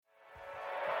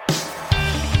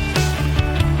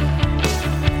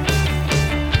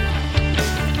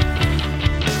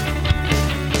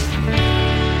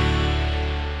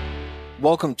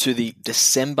Welcome to the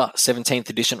December 17th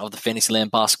edition of the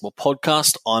Fantasyland Basketball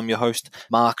Podcast. I'm your host,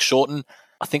 Mark Shorten.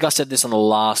 I think I said this on the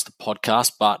last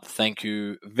podcast, but thank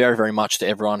you very, very much to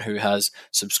everyone who has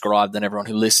subscribed and everyone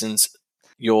who listens.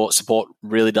 Your support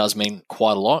really does mean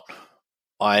quite a lot.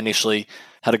 I initially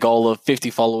had a goal of 50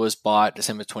 followers by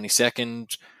December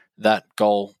 22nd. That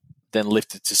goal then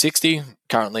lifted to 60.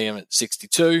 Currently I'm at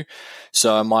 62.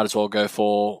 So I might as well go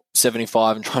for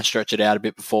 75 and try and stretch it out a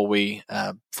bit before we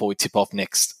tip off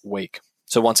next week.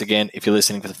 So once again, if you're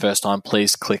listening for the first time,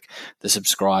 please click the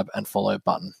subscribe and follow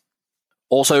button.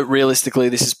 Also, realistically,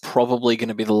 this is probably going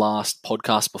to be the last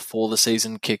podcast before the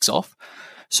season kicks off.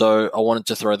 So I wanted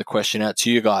to throw the question out to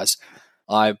you guys.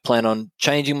 I plan on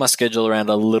changing my schedule around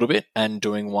a little bit and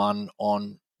doing one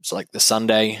on the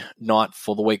Sunday night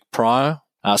for the week for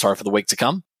the week to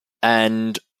come.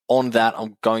 And on that,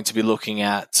 I'm going to be looking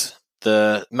at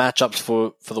the matchups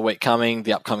for the week coming,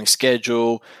 the upcoming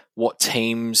schedule, what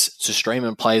teams to stream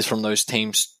and players from those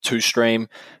teams to stream,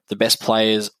 the best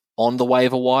players on the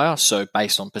waiver wire, so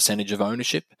based on percentage of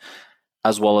ownership,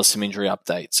 as well as some injury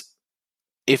updates.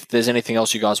 If there's anything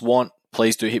else you guys want,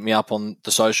 please do hit me up on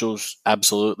the socials.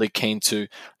 Absolutely keen to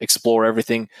explore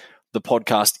everything. The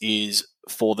podcast is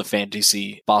for the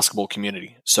fantasy basketball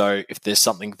community. So if there's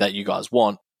something that you guys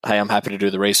want, hey, I'm happy to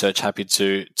do the research, happy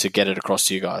to get it across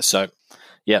to you guys. So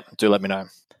yeah, do let me know.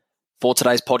 For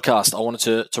today's podcast, I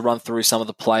wanted to run through some of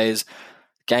the players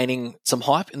gaining some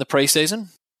hype in the preseason.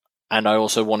 And I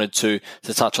also wanted to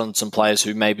touch on some players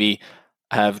who maybe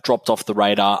have dropped off the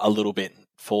radar a little bit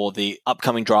for the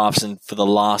upcoming drafts and for the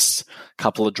last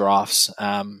couple of drafts.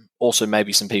 Also,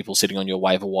 maybe some people sitting on your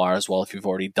waiver wire as well if you've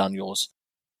already done yours.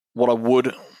 What I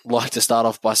would like to start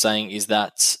off by saying is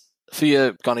that for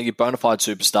your bona fide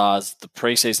superstars, the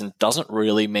preseason doesn't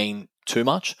really mean too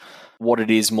much. What it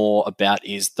is more about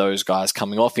is those guys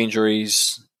coming off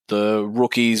injuries, the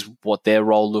rookies, what their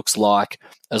role looks like,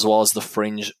 as well as the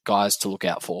fringe guys to look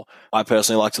out for. I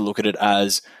personally like to look at it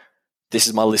as this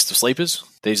is my list of sleepers.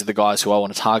 These are the guys who I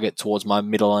want to target towards my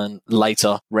middle and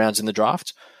later rounds in the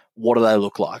draft. What do they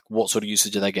look like? What sort of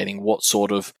usage are they getting? What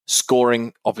sort of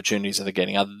scoring opportunities are they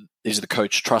getting? Is the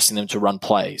coach trusting them to run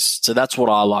plays? So that's what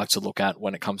I like to look at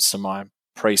when it comes to my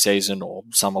preseason or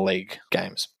summer league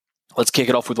games. Let's kick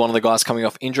it off with one of the guys coming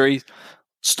off injury.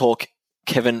 Let's talk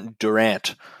Kevin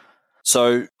Durant.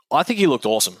 So I think he looked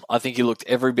awesome. I think he looked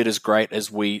every bit as great as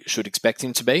we should expect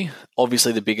him to be.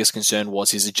 Obviously, the biggest concern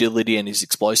was his agility and his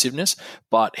explosiveness,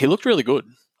 but he looked really good.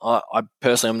 I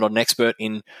personally am not an expert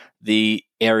in the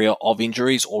area of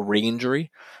injuries or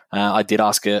re-injury. I did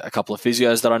ask a couple of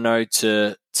physios that I know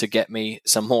to get me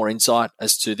some more insight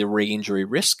as to the re-injury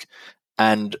risk,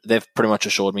 and they've pretty much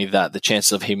assured me that the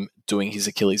chances of him doing his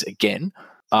Achilles again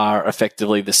are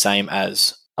effectively the same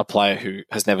as a player who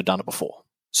has never done it before.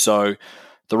 So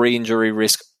the re-injury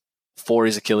risk for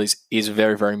his Achilles is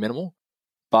very, very minimal.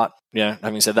 But,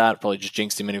 having said that, probably just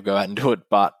jinxed him and he'll go out and do it.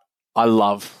 But I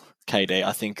love KD.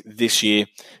 I think this year,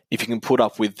 if you can put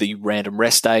up with the random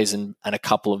rest days and a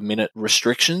couple of minute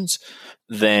restrictions,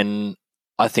 then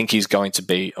I think he's going to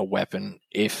be a weapon.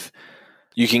 If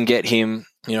you can get him,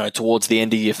 towards the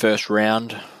end of your first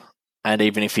round, and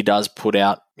even if he does put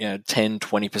out, 10,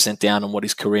 20% down on what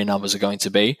his career numbers are going to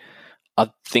be, I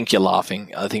think you're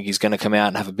laughing. I think he's going to come out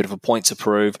and have a bit of a point to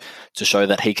prove to show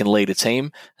that he can lead a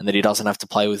team and that he doesn't have to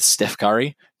play with Steph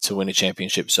Curry to win a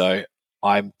championship. So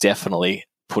I'm definitely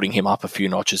putting him up a few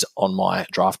notches on my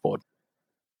draft board.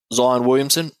 Zion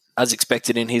Williamson, as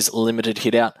expected in his limited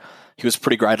hit out, he was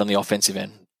pretty great on the offensive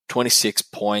end. 26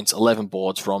 points, 11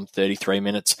 boards from 33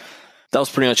 minutes. That was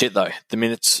pretty much it though. The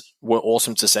minutes were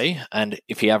awesome to see, and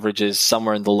if he averages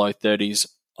somewhere in the low 30s,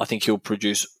 I think he'll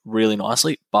produce really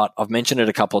nicely. But I've mentioned it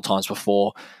a couple of times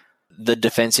before, the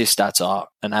defensive stats are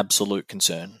an absolute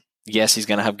concern. Yes, he's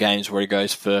going to have games where he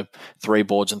goes for 3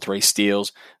 boards and 3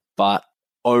 steals, but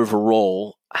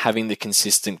overall, having the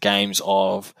consistent games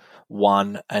of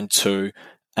 1 and 2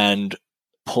 and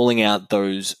pulling out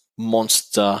those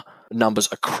monster numbers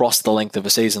across the length of a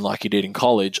season like he did in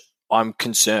college, I'm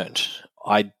concerned.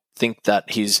 I think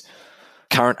that his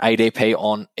current ADP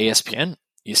on ESPN,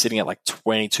 you're sitting at like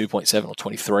 22.7 or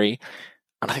 23,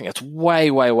 and I think that's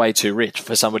way, way, way too rich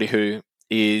for somebody who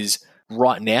is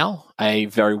right now a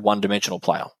very one-dimensional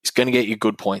player. He's going to get you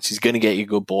good points. He's going to get you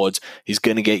good boards. He's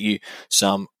going to get you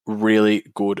some really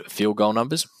good field goal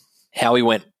numbers. How he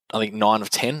went, I think, 9 of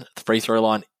 10 at the free throw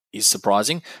line is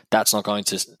surprising. That's not going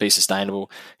to be sustainable.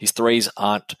 His threes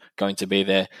aren't going to be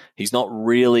there. He's not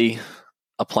really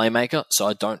a playmaker, so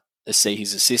I don't see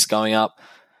his assists going up.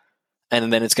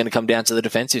 And then it's going to come down to the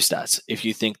defensive stats. If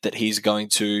you think that he's going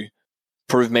to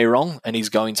prove me wrong and he's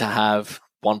going to have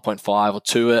 1.5 or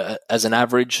 2 as an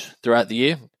average throughout the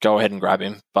year, go ahead and grab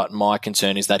him. But my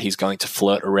concern is that he's going to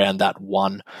flirt around that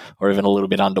 1 or even a little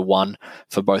bit under 1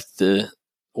 for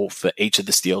for each of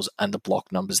the steals and the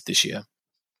block numbers this year.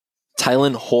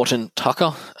 Talen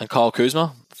Horton-Tucker and Kyle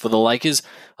Kuzma for the Lakers.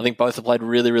 I think both have played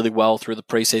really, really well through the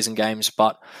preseason games,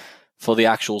 but for the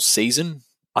actual season,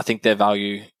 I think their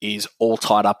value is all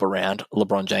tied up around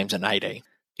LeBron James and AD.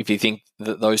 If you think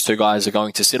that those two guys are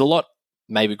going to sit a lot,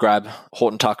 maybe grab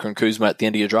Horton-Tucker and Kuzma at the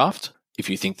end of your draft. If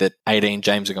you think that AD and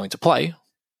James are going to play,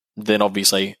 then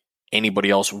obviously anybody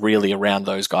else really around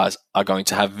those guys are going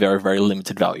to have very, very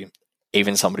limited value,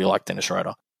 even somebody like Dennis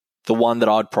Schroeder. The one that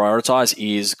I'd prioritize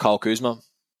is Kyle Kuzma.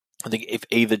 I think if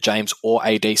either James or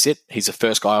AD sit, he's the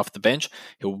first guy off the bench.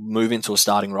 He'll move into a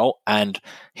starting role, and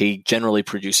he generally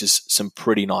produces some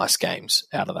pretty nice games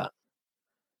out of that.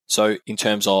 So in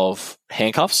terms of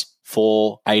handcuffs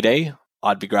for AD,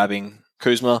 I'd be grabbing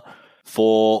Kuzma.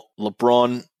 For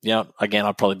LeBron, again,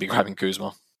 I'd probably be grabbing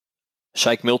Kuzma.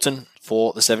 Shake Milton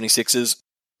for the 76ers.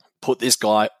 Put this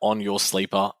guy on your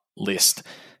sleeper list.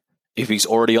 If he's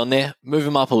already on there, move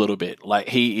him up a little bit. Like,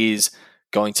 he is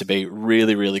going to be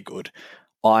really, really good.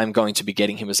 I'm going to be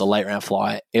getting him as a late round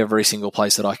flyer every single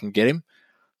place that I can get him.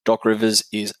 Doc Rivers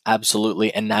is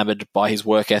absolutely enamored by his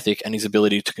work ethic and his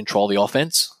ability to control the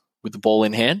offense with the ball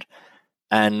in hand.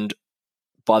 And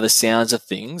by the sounds of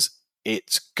things,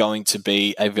 it's going to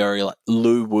be a very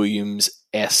Lou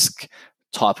Williams-esque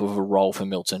type of a role for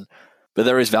Milton. But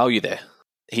there is value there.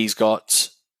 He's got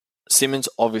Simmons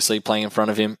obviously playing in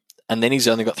front of him, and then he's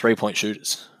only got 3-point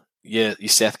shooters. Your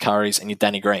Seth Currys and your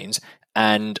Danny Greens.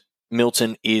 And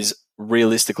Milton is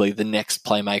realistically the next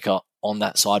playmaker on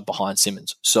that side behind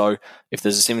Simmons. So if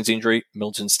there's a Simmons injury,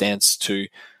 Milton stands to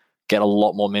get a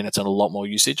lot more minutes and a lot more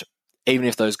usage. Even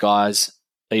if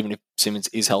Simmons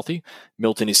is healthy,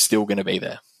 Milton is still going to be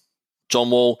there. John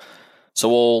Wall.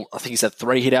 So I think he's had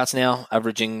 3 hitouts now,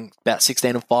 averaging about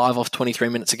 16 and 5 off 23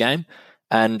 minutes a game.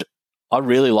 And I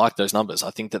really like those numbers. I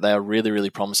think that they are really,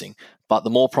 really promising. But the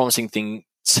more promising thing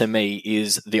to me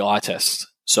is the eye test.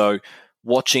 So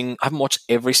I haven't watched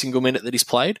every single minute that he's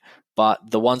played, but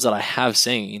the ones that I have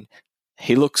seen,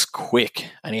 he looks quick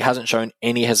and he hasn't shown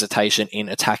any hesitation in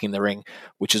attacking the ring,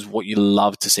 which is what you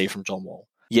love to see from John Wall.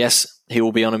 Yes, he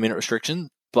will be on a minute restriction,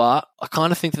 but I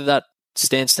kind of think that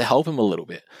stands to help him a little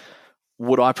bit.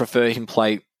 Would I prefer him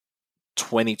play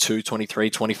 22, 23,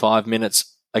 25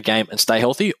 minutes a game and stay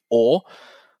healthy, or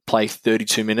play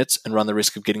 32 minutes and run the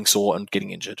risk of getting sore and getting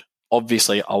injured?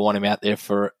 Obviously, I want him out there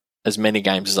for as many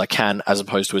games as I can, as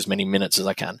opposed to as many minutes as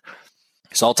I can.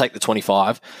 So I'll take the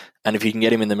 25, and if you can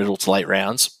get him in the middle to late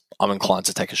rounds, I'm inclined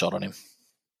to take a shot on him.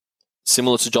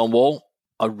 Similar to John Wall,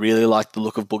 I really like the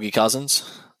look of Boogie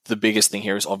Cousins. The biggest thing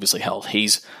here is obviously health.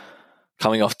 He's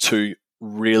coming off 2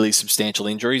 really substantial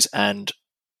injuries, and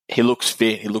he looks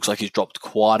fit. He looks like he's dropped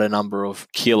quite a number of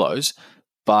kilos,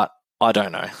 but I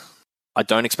don't know. I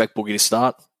don't expect Boogie to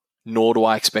start, nor do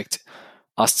I expect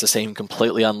us to see him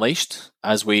completely unleashed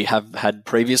as we have had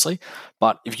previously.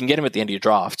 But if you can get him at the end of your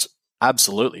draft,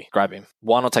 absolutely grab him.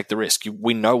 Why not take the risk?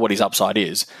 We know what his upside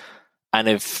is. And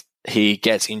if he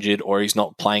gets injured or he's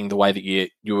not playing the way that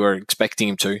you were expecting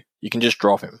him to, you can just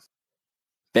drop him.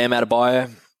 Bam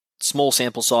Adebayo, small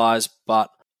sample size, but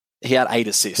he had 8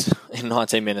 assists in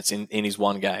 19 minutes in his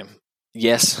one game.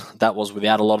 Yes, that was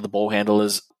without a lot of the ball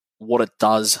handlers. What it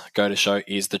does go to show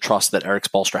is the trust that Erik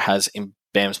Spoelstra has in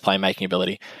Bam's playmaking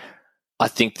ability. I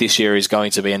think this year is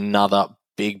going to be another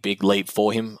big, big leap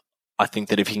for him. I think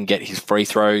that if he can get his free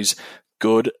throws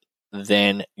good,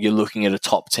 then you're looking at a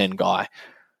top 10 guy.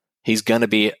 He's going to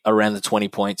be around the 20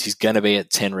 points. He's going to be at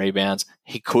 10 rebounds.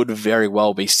 He could very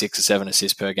well be 6 or 7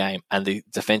 assists per game, and the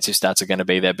defensive stats are going to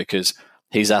be there because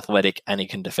he's athletic and he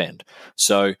can defend.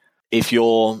 So if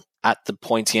you're at the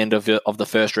pointy end of the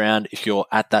first round, if you're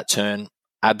at that turn,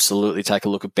 absolutely take a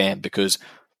look at Bam because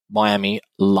Miami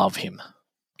love him.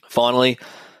 Finally,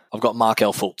 I've got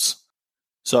Markelle Fultz.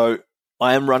 So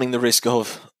I am running the risk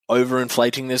of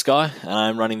overinflating this guy, and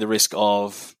I'm running the risk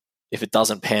of, if it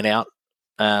doesn't pan out,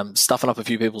 stuffing up a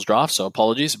few people's drafts, so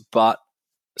apologies. But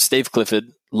Steve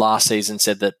Clifford last season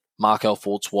said that Markelle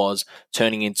Fultz was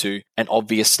turning into an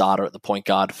obvious starter at the point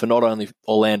guard for not only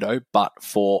Orlando, but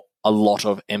for a lot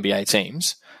of NBA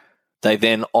teams. They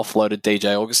then offloaded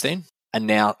DJ Augustin, and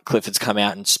now Clifford's come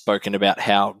out and spoken about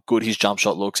how good his jump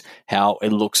shot looks, how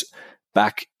it looks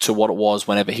back to what it was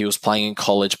whenever he was playing in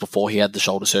college before he had the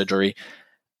shoulder surgery.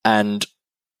 And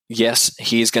yes,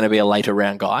 he is going to be a later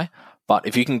round guy, but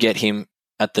if you can get him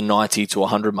at the 90 to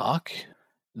 100 mark,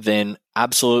 then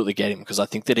absolutely get him, because I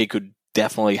think that he could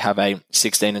definitely have a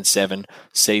 16-7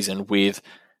 season with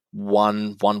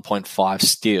 1.5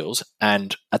 steals.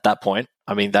 And at that point,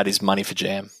 I mean, that is money for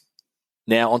Jam.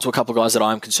 Now, onto a couple of guys that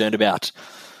I'm concerned about.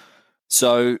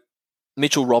 So,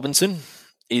 Mitchell Robinson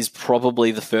is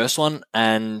probably the first one,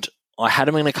 and I had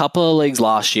him in a couple of leagues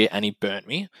last year, and he burnt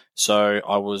me. So,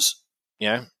 I was,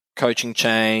 coaching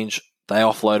change. They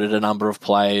offloaded a number of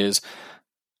players,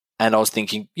 and I was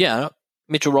thinking,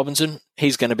 Mitchell Robinson,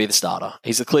 he's going to be the starter.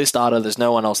 He's a clear starter. There's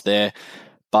no one else there.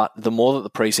 But the more that the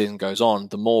preseason goes on,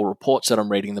 the more reports that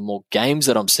I'm reading, the more games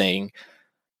that I'm seeing,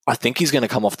 I think he's going to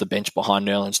come off the bench behind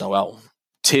Nerlens Noel.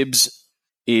 Tibbs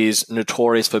is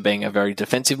notorious for being a very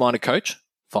defensive-minded coach,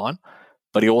 fine,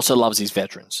 but he also loves his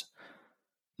veterans.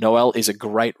 Noel is a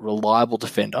great, reliable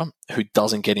defender who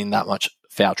doesn't get in that much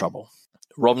foul trouble.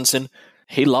 Robinson,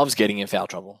 he loves getting in foul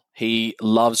trouble. He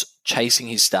loves chasing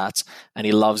his stats, and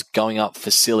he loves going up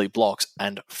for silly blocks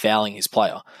and fouling his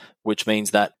player, which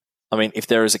means that, if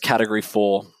there is a category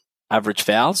for average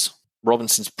fouls,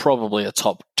 Robinson's probably a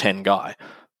top 10 guy,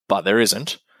 but there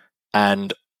isn't.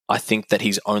 And I think that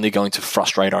he's only going to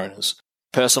frustrate owners.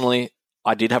 Personally,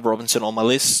 I did have Robinson on my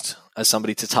list as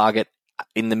somebody to target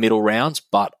in the middle rounds,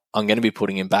 but I'm going to be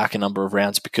putting him back a number of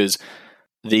rounds because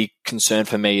the concern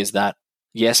for me is that,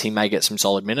 yes, he may get some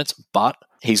solid minutes, but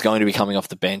he's going to be coming off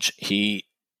the bench. He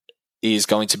is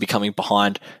going to be coming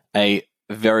behind a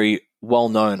very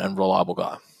well-known and reliable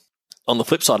guy. On the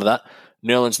flip side of that,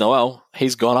 Nerlens Noel,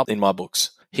 he's gone up in my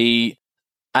books. He,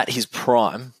 at his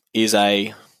prime, is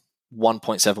a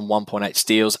 1.7, 1.8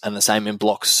 steals and the same in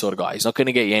blocks sort of guy. He's not going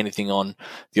to get you anything on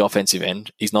the offensive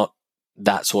end. He's not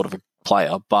that sort of a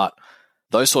player, but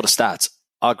those sort of stats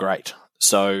are great.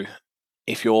 So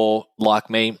if you're like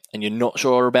me and you're not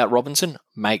sure about Robinson,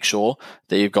 make sure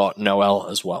that you've got Noel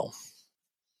as well.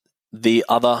 The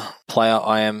other player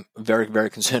I am very, very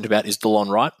concerned about is DeLon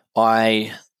Wright.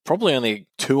 I probably only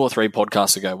 2 or 3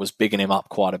 podcasts ago was bigging him up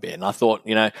quite a bit. And I thought,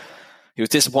 he was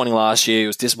disappointing last year. He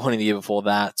was disappointing the year before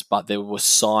that, but there were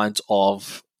signs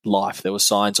of life. There were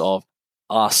signs of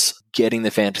us getting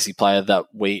the fantasy player that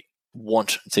we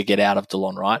want to get out of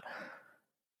DeLon Wright.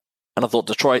 And I thought,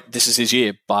 Detroit, this is his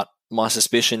year, but my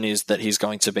suspicion is that he's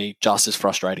going to be just as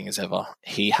frustrating as ever.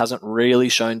 He hasn't really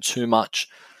shown too much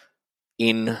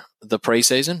in the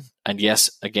preseason. And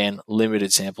yes, again,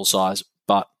 limited sample size,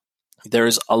 but there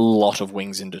is a lot of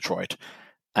wings in Detroit,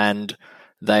 and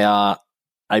they are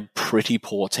a pretty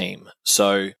poor team.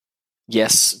 So,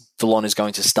 yes, DeLon is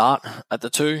going to start at the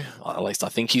 2. At least I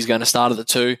think he's going to start at the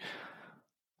 2.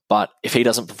 But if he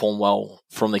doesn't perform well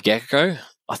from the get-go,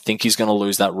 I think he's going to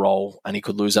lose that role, and he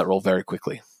could lose that role very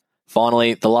quickly.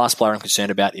 Finally, the last player I'm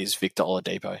concerned about is Victor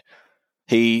Oladipo.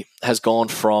 He has gone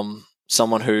from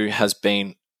someone who has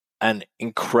been an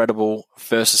incredible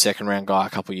first or second round guy a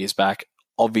couple of years back.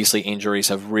 Obviously, injuries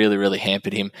have really, really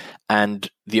hampered him, and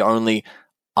the only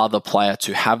other player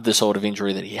to have the sort of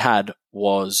injury that he had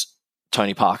was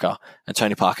Tony Parker. And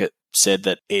Tony Parker said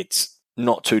that it's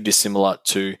not too dissimilar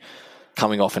to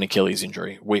coming off an Achilles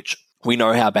injury, which we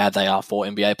know how bad they are for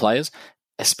NBA players,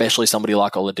 especially somebody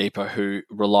like Oladipo who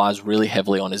relies really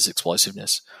heavily on his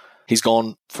explosiveness. He's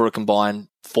gone for a combined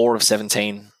 4 of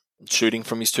 17 shooting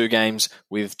from his 2 games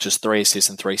with just 3 assists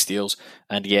and 3 steals.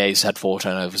 And he's had 4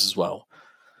 turnovers as well.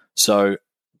 So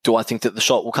do I think that the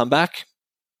shot will come back?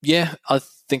 Yeah, I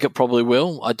think it probably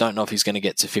will. I don't know if he's going to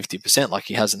get to 50% like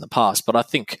he has in the past, but I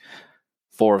think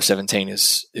 4 of 17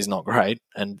 is not great,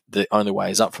 and the only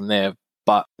way is up from there.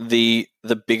 But the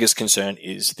biggest concern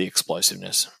is the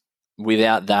explosiveness.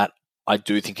 Without that, I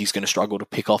do think he's going to struggle to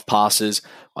pick off passes.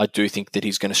 I do think that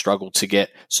he's going to struggle to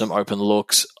get some open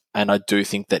looks, and I do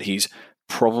think that he's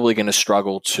probably going to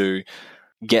struggle to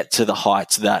get to the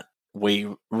heights that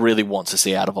we really want to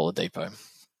see out of Oladipo.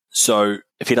 So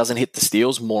if he doesn't hit the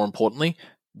steals, more importantly,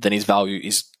 then his value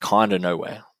is kind of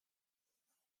nowhere.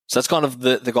 So that's kind of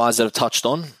the guys that I've touched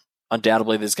on.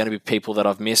 Undoubtedly, there's going to be people that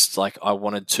I've missed. Like I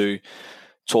wanted to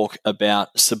talk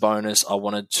about Sabonis. I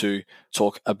wanted to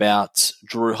talk about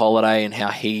Jrue Holiday and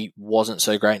how he wasn't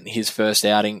so great in his first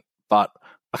outing, but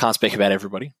I can't speak about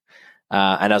everybody.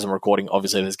 And as I'm recording,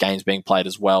 obviously there's games being played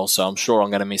as well, so I'm sure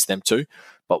I'm going to miss them too.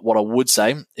 But what I would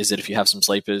say is that if you have some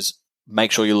sleepers,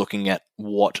 make sure you're looking at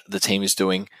what the team is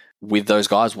doing with those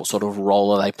guys. What sort of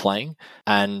role are they playing?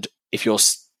 And if you're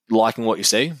liking what you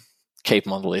see, keep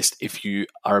them on the list. If you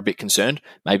are a bit concerned,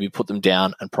 maybe put them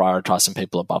down and prioritize some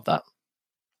people above that.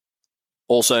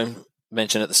 Also,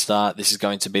 mentioned at the start, this is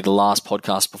going to be the last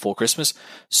podcast before Christmas.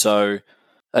 So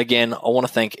again, I want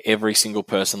to thank every single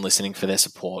person listening for their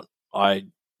support. I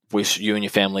wish you and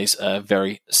your families a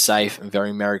very safe and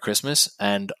very Merry Christmas,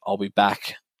 and I'll be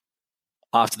back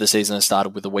after the season has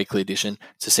started with a weekly edition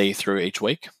to see you through each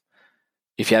week.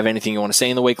 If you have anything you want to see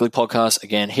in the weekly podcast,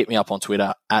 again, hit me up on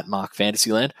Twitter at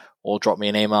MarkFantasyland or drop me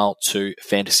an email to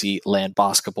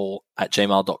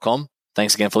fantasylandbasketball@gmail.com.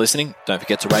 Thanks again for listening. Don't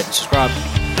forget to rate and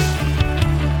subscribe.